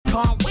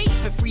Can't wait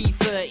for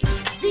 3:30.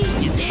 See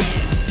you there.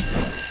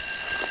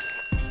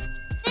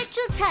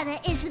 Mitchell Tanner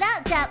is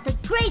without doubt the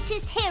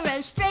greatest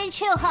hero Strange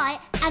Hill High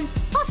and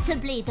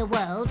possibly the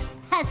world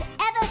has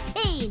ever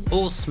seen.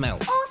 Or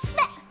smelt. Or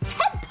smelt.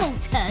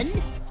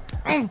 Templeton?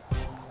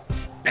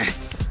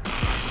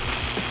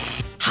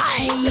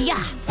 Hiya!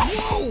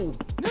 Whoa!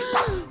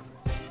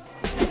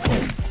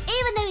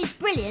 Even though he's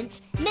brilliant,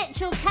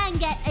 Mitchell can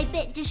get a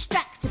bit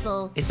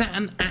distractible. Is that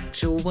an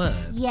actual word?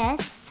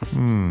 Yes.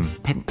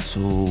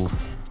 Pencil.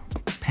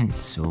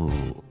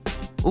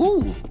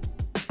 Ooh!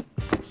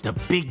 The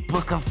Big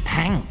Book of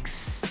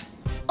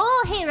Tanks.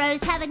 All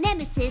heroes have a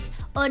nemesis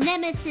or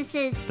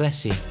nemesises.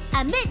 Bless you.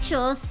 And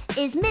Mitchell's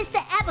is Mr.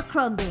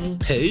 Abercrombie.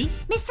 Who?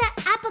 Mr.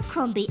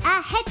 Abercrombie,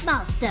 our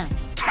headmaster.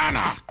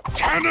 Tanner!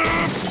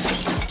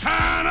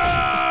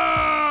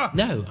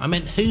 No, I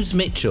meant who's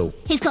Mitchell?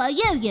 He's got a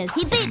yo-yo,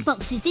 he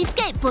beatboxes, he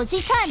skateboards,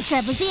 he time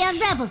travels, he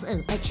unravels.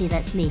 Oh, actually,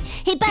 that's me.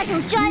 He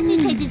battles giant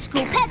mutated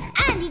school pets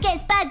and he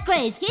gets bad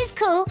grades. He's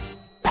cool.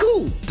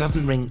 Cool.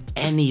 Doesn't ring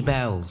any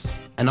bells.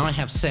 And I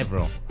have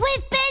several.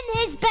 We've been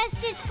his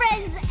bestest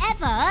friends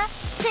ever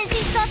since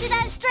he started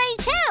at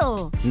Strange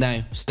Hill.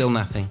 No, still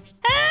nothing.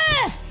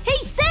 Ah! He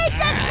saved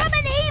us from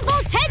an evil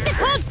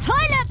tentacled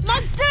toilet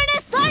monster and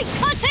a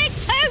psychotic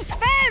tooth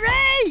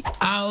fairy!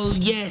 Oh,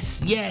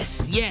 yes.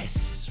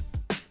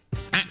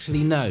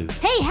 Actually, no.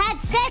 He had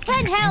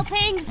second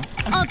helpings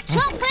of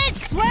chocolate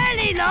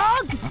swirly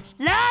log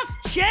last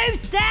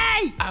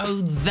Tuesday!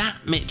 Oh,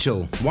 that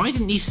Mitchell. Why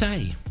didn't you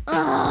say?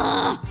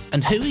 Ugh.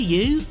 And who are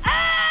you?